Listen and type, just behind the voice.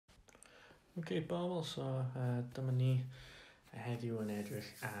Okay, Bobl, so dyma ni heddiw yn edrych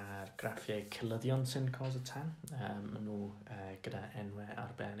ar graffiau Cilyddion sy'n cosec 10. Maen nhw gyda enwau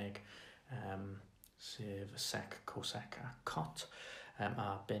arbennig sef sec, cosec a cot. A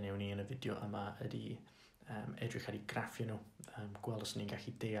be newn ni yn y fideo yma ydy edrych ar ei graffiau nhw, gweld os ni'n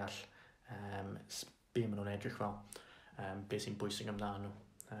gallu deall be maen nhw'n edrych fel, be sy'n bwysig amdano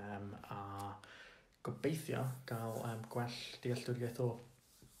nhw. A gobeithio gael gwell dealltwriaeth o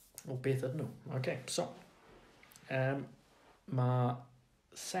beth ydyn nhw. Okay, so, mae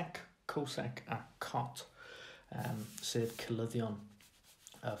sec, cosec a cot, sef Cilyddion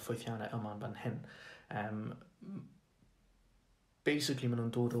Ffwythiannau yma'n fan hyn. Basically, maen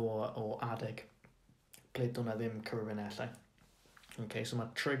nhw'n dod o adeg ble doedd ddim cyfrifynellau. Okay, so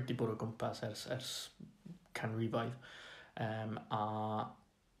mae Trig di bod o gwmpas ers canrifoedd, a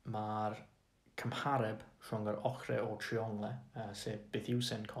mae'r cymhareb rhwng yr ochrau o trionglau, sef beth yw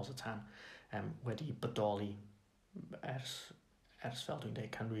sy'n cosec 10, wedi bodoli ers fel dwi'n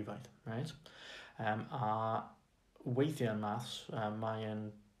dweud canrifoedd. Right? A weithiau yn maths, mae'n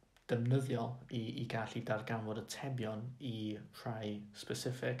defnyddiol i gallu darganfod atebion i rhai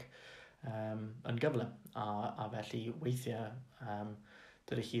specific yn gyflym. A felly weithiau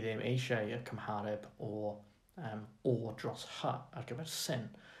dydych chi ddim eisiau y cymhareb o dros hy ar gyfer sin.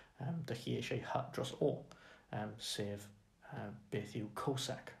 Dych chi eisiau hy dros o, sef beth yw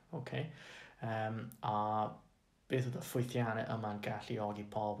cosec. Okay? A beth oedd y ffwythiannau yma'n galluogi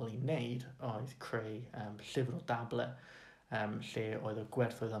pobl i wneud oedd creu llyfr o dablau lle oedd y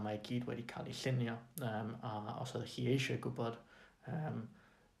gwerthoedd yma i gyd wedi cael ei llunio. A os oedd chi eisiau gwybod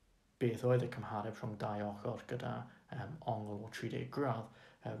beth oedd y cymhareb rhwng dau ochr gyda ongl o 30 gradd,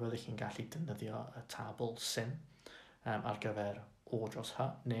 roeddech chi'n gallu defnyddio y tabl sin ar gyfer o dros hy,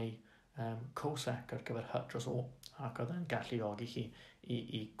 neu cosec ar gyfer hy dros o, ac oedd e'n galluogi chi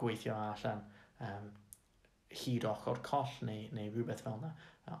i gweithio allan hyd ochr coll neu rhywbeth fel yna,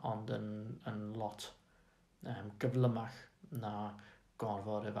 ond yn lot gyflymach na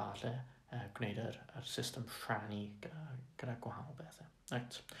gorfod efalle gwneud yr system rhannu gyda gwahanol bethau.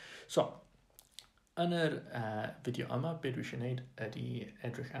 Right. So, yn yr fideo yma, be dwi eisiau gwneud ydy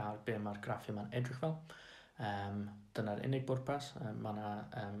edrych ar be mae'r graffiau yma'n edrych fel. Dyna'r unig bwrpas. Mae yna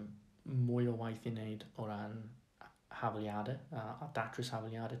mwy o waith i wneud o ran hafaliadau a datrys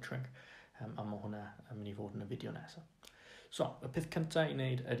hafaliadau Trig, a mae hwnna yn mynd i fod yn y fideo nesaf. So, y peth cyntaf i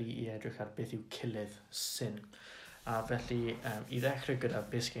wneud ydy i edrych ar beth yw cilydd sin. A felly, i ddechrau gyda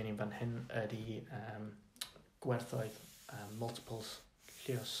beth gen i fan hyn ydy gwerthoedd multiples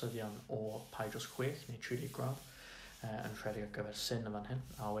lluosyddion o pi dros 6 neu 30 gradd yn rhedeg ar gyfer sin yn fan hyn.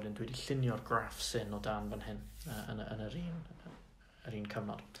 A wedyn dwi wedi llunio'r graff sin o dan fan hyn yn yr un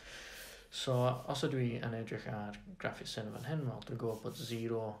cyfnod. So, os ydw i yn edrych ar graffiau sin yn fan hyn, wel, dwi'n gwybod bod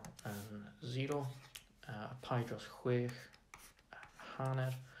 0 yn 0, pi dros 6,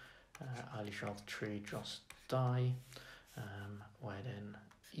 hanner, a llysiodd 3 dros 2, wedyn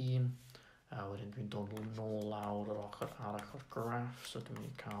 1, a wedyn dwi'n dod nôl lawr yr ochr arall o'r graff, so dwi'n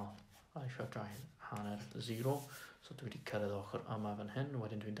mynd i cael a llysiodd 2 hanner 0, so dwi'n wedi cyrraedd ochr yma fan hyn,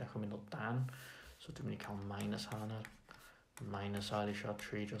 wedyn dwi'n dechrau mynd o dan, so dwi'n mynd i cael minus hanner, minus a llysiodd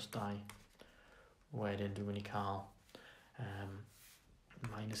 3 dros 2, wedyn dwi'n mynd i cael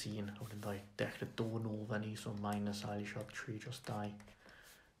minus 1, a wedyn dwi'n dechrau dod nôl fan ni, so minus a llysiodd 3 dros 2,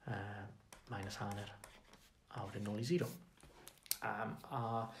 minus hanner, a wedyn nôl i 0.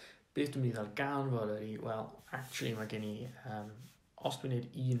 A beth dwi'n mynd i ddarganfod ydy, wel, actually mae gen i, os dwi'n gwneud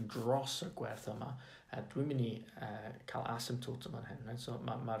 1 dros y gwerth yma, dwi'n mynd i cael asymptote yma'n hyn. Right? So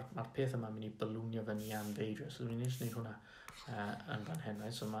mae'r peth yma'n mynd i balwnio fyny anfeidio, so dwi'n mynd i wneud hwnna yn fan hyn.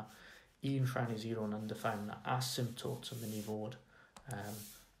 Right? So mae 1 rhannu 0 yn undefined, na asymptote yn mynd i fod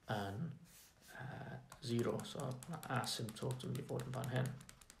yn 0, so mae asymptote yn mynd i fod yn fan hyn.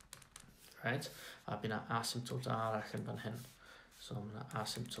 Right? A bydd yna asymptote arall yn fan hyn. So mae yna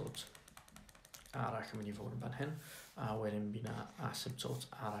asymptote arall yn mynd i fod yn fan hyn, a wedyn bydd yna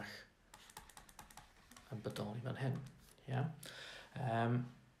asymptote arall yn bodoli fan hyn. Yeah?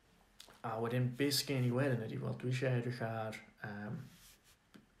 A wedyn beth gen i wedyn ydy, wel, dwi eisiau edrych ar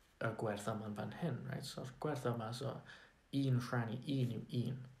y gwerth yma'n fan hyn. Right? So gwerth yma, so 1 rhannu 1 yw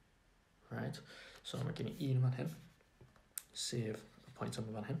 1. Right? So mae gen i 1 fan hyn, sef y pwynt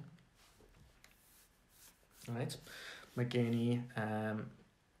yma fan hyn. Right? Mae gen i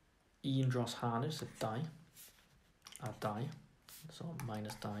 1 dros hanner, sef 2, a 2, so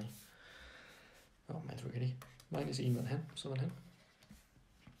minus 2, mae'n drwy gen i, minus 1 fan hyn, so fan hyn.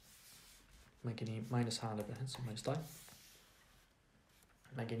 Mae gen i minus hanner fan hyn, so minus 2.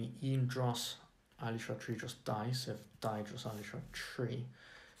 Mae gen i 1 dros a llysiodd 3 dros 2, sef 2 dros a llysiodd 3,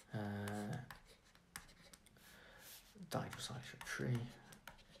 2 dros r eisiau 3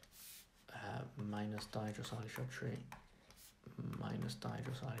 minus 2 dros r eisiau 3 minus 2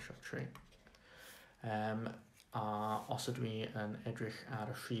 dros r eisiau 3. A os ydw i yn edrych ar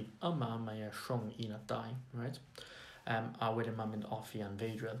y rhif yma, mae e rhwng 1 a 2, right? A wedyn mae'n mynd off i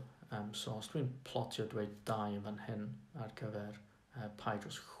anfeidredd. So os dwi'n plotio dweud 2 yn fan hyn ar gyfer pi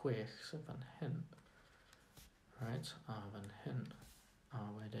dros 6, sef fan hyn, right? A fan hyn. A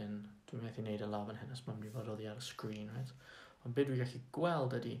wedyn, dwi'n methu wneud y laf fan hyn, os mae'n mynd i fod oddi ar y sgrin, right? Ond beth dwi'n gallu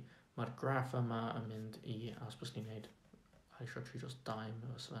gweld ydy, mae'r graff yma yn mynd i, os bys ni'n gwneud a eisiau 3 dros 2,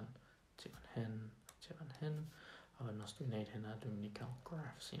 os fan tu fan hyn, a wedyn os dwi'n gwneud hynna, dwi'n mynd i cael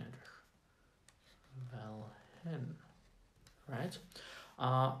graff sy'n edrych fel hyn, right? A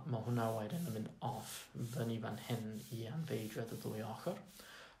mae hwnna wedyn yn mynd off fyny fan hyn i anfeidredd y ddwy ochr.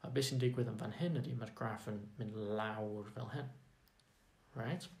 A beth sy'n digwydd yn fan hyn ydy, mae'r graff yn mynd lawr fel hyn,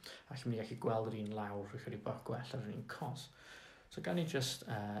 right? A chi'n mynd i gallu gweld yr un lawr rwy'n chydig bach gwell ar yr un cos. So gan i just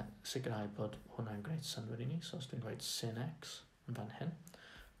sicrhau bod hwnna'n gwneud synwyr i ni. So os dwi'n gweud sin x yn fan hyn,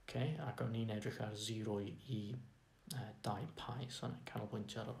 okay, ac o'n i'n edrych ar 0 i 2 pi, so yna'n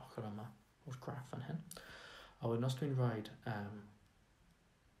canolbwyntio ar yr ochr yma o'r graff fan hyn. A wedyn os dwi'n rhoi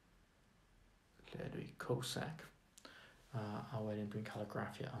lle ydw i cosec, a wedyn dwi'n cael y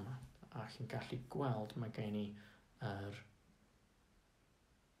graffiau yma, a chi'n gallu gweld mae gen i yr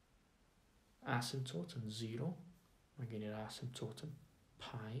asymptote yn 0, mae gen i'r asymptote yn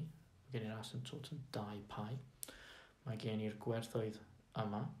pi, mae gen i'r asymptote yn 2 pi, mae gen i'r gwerthoedd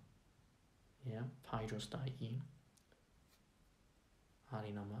yma, pi dros 2 1, a'r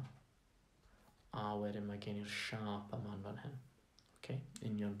un yma, a wedyn mae gen i'r siarp yma yn fan hyn. Okay?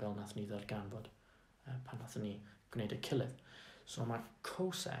 Union fel nath ni ddarganfod pan nath ni gwneud y cilydd. So mae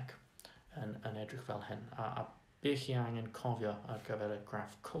cosec yn edrych fel hyn, a beth chi angen cofio ar gyfer y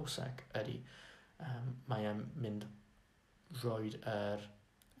graff cosec ydy mae e'n mynd roed yr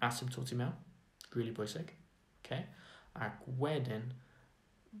asymptote i mewn, really bwysig, okay? Ac wedyn,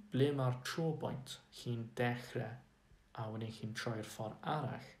 ble mae'r trobwynt chi'n dechrau a wedyn chi'n troi'r ffordd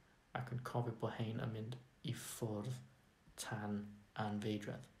arall ac yn cofio bod hein yn mynd i ffwrdd tan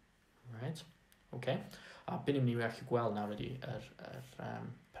anfeidredd, right? Okay? A beth ni'n mynd i allu gweld nawr ydy yr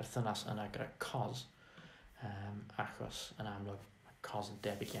perthynas yna gyda cos, achos yn amlwg mae cos yn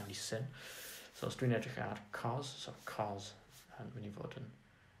debyg iawn i sin. So os dwi'n edrych ar cos, so cos yn mynd i fod yn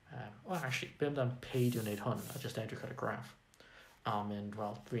actually, be amdano peidio wneud hwn a just edrych ar y graff a mynd,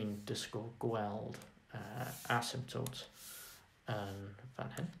 wel, dwi'n disgwyl gweld asymptote yn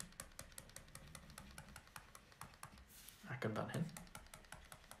fan hyn ac yn fan hyn.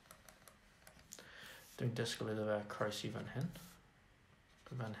 Dwi'n disgwyl iddo fe croesi fan hyn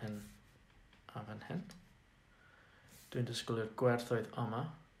a fan hyn. Dwi'n disgwyl i'r gwerthoedd yma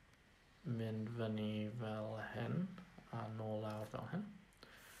mynd fyny fel hyn a nôl lawr fel hyn.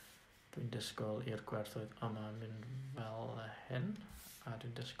 Dwi'n disgwyl i'r gwerthoedd yma mynd fel hyn a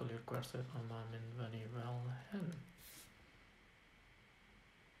dwi'n disgwyl i'r gwerthoedd yma mynd fyny fel hyn.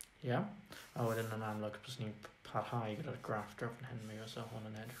 A wedyn yn amlwg, bys ni'n parhau gyda'r graff draf yn hyn, mi oes hwn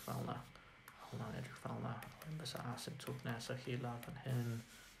yn edrych fel yna. Hwnna'n edrych fel yna. Wedyn bys asymptote nesaf chi lawr fan hyn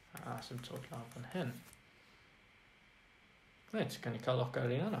a asymptote lawr fan hyn. Reit, gan i cael loc ar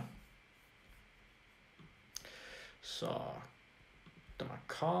un yna. So, dyma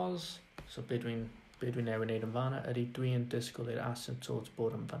cos. So, be dwi'n newid wneud yn fanna ydy dwi'n disgwyl i'r asymptote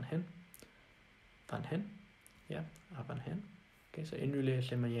bod yn fan hyn. Fan hyn. A fan hyn. Okay, so unrhyw le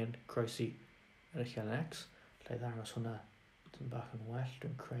lle mae e'n croesi yr allan yn x, lle ddangos hwnna dyn bach yn well,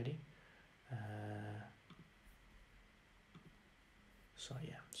 dwi'n credu.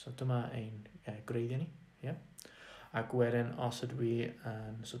 So dyma ein greiddiau ni. Ac wedyn, os ydw i,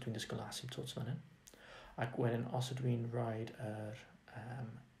 so dwi'n disgwyl asymptotes fan hyn. Ac wedyn, os ydw i'n rhaid yr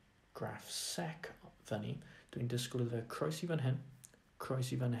graff sec fyny, dwi'n disgwyl iddo fe croesi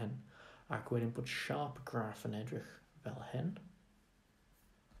fan hyn, ac wedyn bod siarp graff yn edrych fel hyn,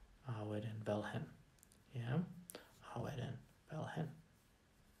 a wedyn fel hyn. A wedyn fel hyn.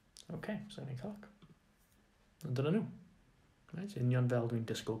 Okay, so ni'n cloc. Dyna nhw. Right, union fel dwi'n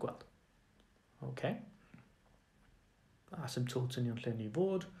disgwyl gweld. Okay. Asymptote union lle ni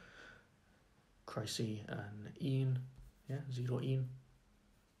fod. Croesi yn 1, 0, 1.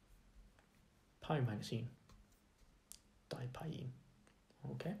 Pi minus 1. 2 pi 1.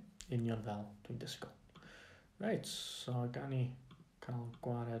 Okay. Union fel dwi'n disgwyl. Right, so gan i cael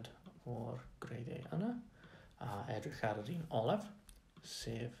gwared o'r greiddiau yna a edrych ar yr un olaf,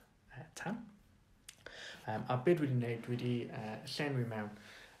 sef tan. A beth dwi wedi gwneud, dwi wedi llenwi mewn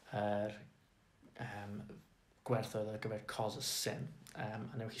yr gwerthoedd ar gyfer cos y sin.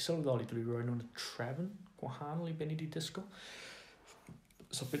 A newch chi sylweddoli, dwi wedi rhoi nhw'n trefn gwahanol i be ni wedi disgwyl.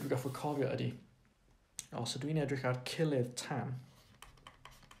 So beth dwi'n gaffo cofio ydy, os ydw i'n edrych ar cilydd tan,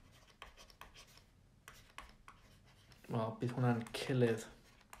 wel, bydd hwnna'n cilydd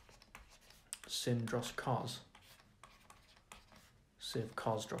sin dros cos, sef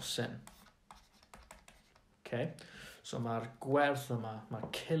cos dros sin. Okay? So mae'r gwerth yma, mae'r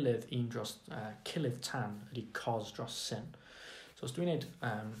cilydd cilydd tan ydy cos dros sin. So os dwi'n gwneud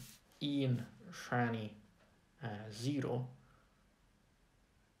 1 rhannu 0,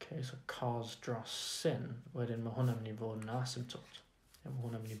 okay, so cos dros sin, wedyn mae hwnna'n mynd i fod yn asymptot. Mae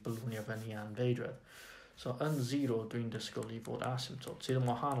hwnna'n mynd i blwnio fyny anfeidredd. So yn 0 dwi'n disgwyl i fod asymptot, sydd yn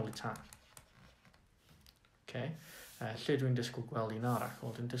wahanol i tan. Okay? Lle dwi'n disgwyl gweld un arall?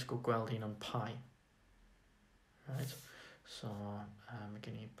 Wel, dwi'n disgwyl gweld un yn pi. Right? So, mae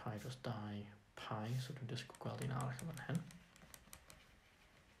gen i pi dros 2 pi, so dwi'n disgwyl gweld un arall yn fan hyn.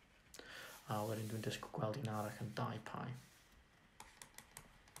 A wedyn dwi'n disgwyl gweld un arall yn 2 pi.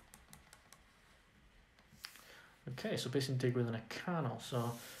 Okay, so beth sy'n digwydd yn y canol? So,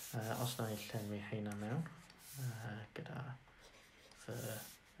 os na i llenwi heina mewn, gyda fy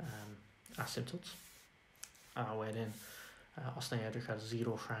asymptotes, a wedyn, os na i edrych ar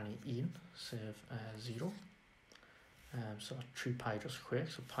 0 rhannu 1, sef 0, so 3 pi dros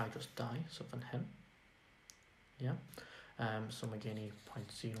 6, so pi dros 2, so fan hyn. Yeah. So mae gen i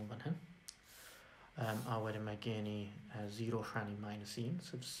 0.0 fan hyn. A wedyn mae gen i 0 rhannu minus 1,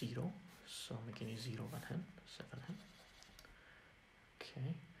 sef 0, so mae gen i 0 fan hyn, sef fan hyn.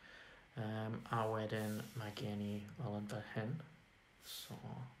 Okay. A wedyn mae gen i, wel yn fan hyn, so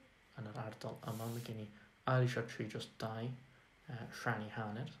yn yr ardal yma mae gen i ail eisiau 3 dros 2 rhannu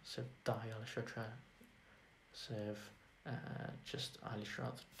hanner, sef 2 ail eisiau 3, sef just ail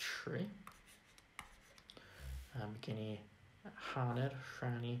eisiau 3. Mae gen i hanner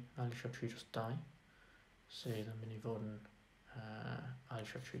rhannu ail eisiau 3 dros 2, sydd yn mynd i fod yn ail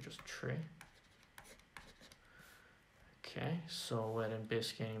eisiau 3 dros 3. Okay, so wedyn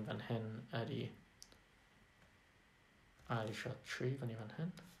beth gen i fan hyn ydy ail eisiau 3 fan i fan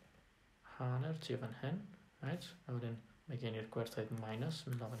hyn, hanner tu fan hyn, right? A wedyn mae gen i'r gwerthoedd minus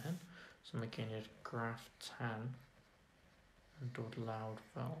mynd lawr fan hyn, so mae gen i'r graff tan yn dod lawr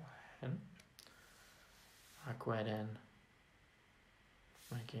fel hyn. Ac wedyn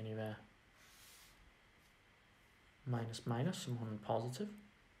mae gen i fe minus minus, so mae hwn yn positif.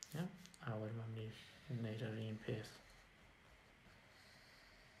 Yeah? A wedyn mae'n mynd i wneud yr un peth.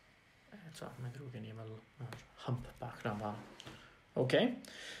 Eto, mae'n ddrwg gen i fel hump bach na'n fan. Okay,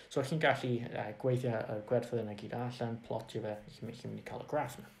 so chi'n gallu gweithio y gwerthoedd yna gyd allan, plotio fe, chi'n mynd i cael y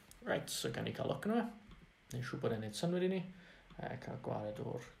graff yna. Right, so gan i cael look yna fe, neu siw bod e'n neud synwyr i ni, cael gwared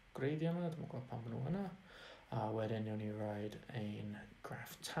o'r greiddiau yma, dwi'n gwybod pan maen nhw yna, a wedyn niwn ni roed ein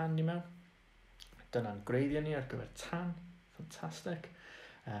graff tan ni mewn. Dyna'n greiddiau ni ar gyfer tan, ffantastig.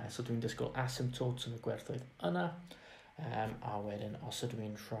 So dwi'n disgwyl asymptotes yn y gwerthoedd yna, a wedyn os ydw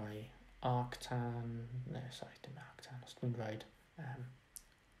i'n rhoi arctan, dim arctan, os dwi'n rhoi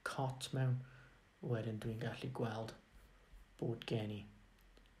cot mewn, wedyn dwi'n gallu gweld bod gen i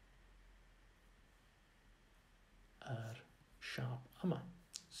yr siarp yma,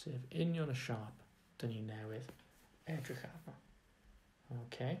 sef union y siarp dyn ni newydd edrych arno.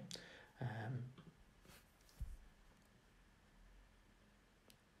 Okay.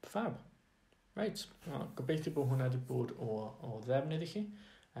 Fab. Right, well, gobeithio bod hwnna wedi bod o ddefnydd i chi,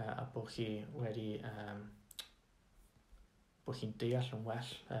 a bod chi wedi bod chi'n deall yn well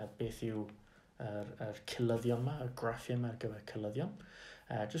beth yw yr cilyddion yma, y graffiau yma ar gyfer cilyddion.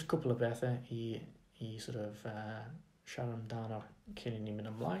 Just cwpl o bethau i sort of siarad amdano cyn i ni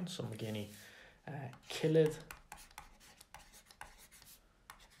mynd ymlaen. So mae gen i cilydd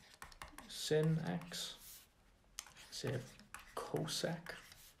sin x, sef cosec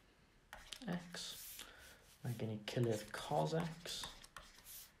x. Mae gen i cilydd cos x,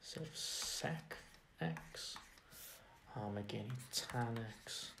 sef sec x. A mae gen i tan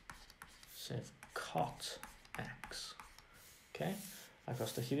x, sef cot x. Okay? Ac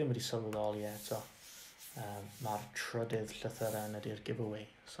os ydych chi ddim wedi sylweddoli eto, mae'r trydydd llythyren ydy'r giveaway.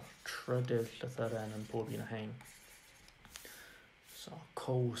 So, trydydd llythyren yn bob un o hein. So,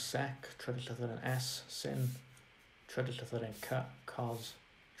 cosec, trydydd llythyren s, sin, trydydd llythyren c, cos,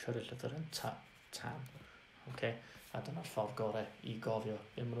 trydydd llythyren t, tan. Okay? A dyna'r ffordd gorau i gofio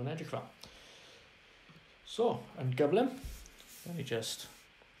beth maen nhw'n edrych fel. So, yn gyflym, let me just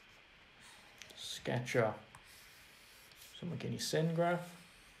sketcho. So mae gen i sin graff.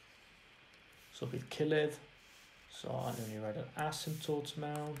 So bydd cilydd. So ni'n ni roed yr asymptotes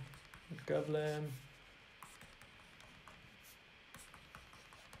mewn. Yn gyflym.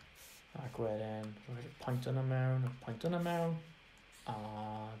 Ac wedyn, roed y pwynt yna mewn, y pwynt yna mewn, a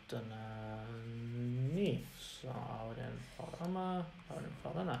dyna ni. So, a wedyn ffordd yma, a wedyn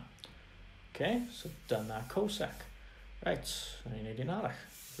ffordd yna. Okay, so dyna cosec. Right, so ni'n neud un arall.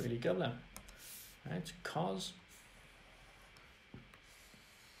 Really gyflym. Right, cos.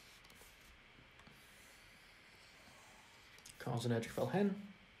 Cos yn edrych fel hyn.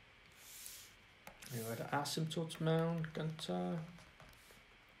 Ni'n rhoid y asymptotes mewn gynta.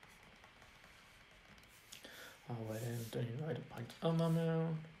 A wedyn, dyn ni'n rhoid y pwynt yma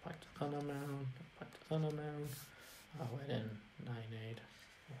mewn, pwynt yna mewn, pwynt yna mewn. A wedyn, na i wneud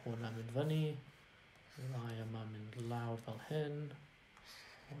hwnna mynd fyny. Rai yma mynd lawr fel hyn.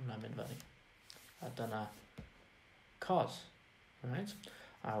 Hwnna mynd fyny. A dyna cos. Right?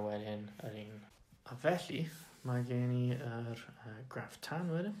 A wedyn, yr un. A felly, mae gen i yr graff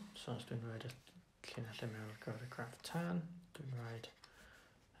tan wedyn. So os dwi'n rhoid y llinellau mewn ar gyfer y graff tan, dwi'n rhoid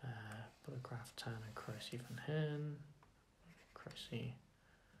bod y graff tan yn croesi fan hyn. Croesi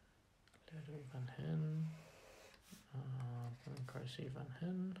lle dwi fan hyn. Bod yn croesi fan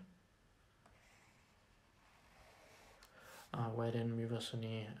hyn. A wedyn mi fyswn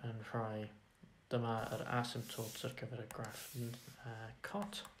ni yn rhoi dyma yr asymptotes ar gyfer y graff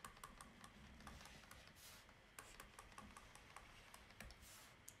cot.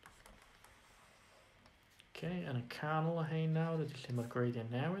 Okay, yn y canol o hein nawr ydy lle mae'r gradient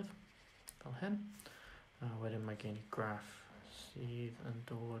newydd, fel hyn. A wedyn mae gen i graff sydd yn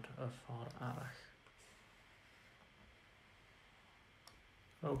dod y ffordd arall.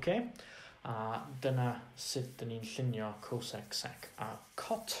 Okay, a dyna sut dyn ni'n llunio cosec, sec a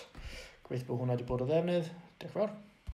cot. Gweithio bod hwnna wedi bod o ddefnydd. Diolch yn fawr.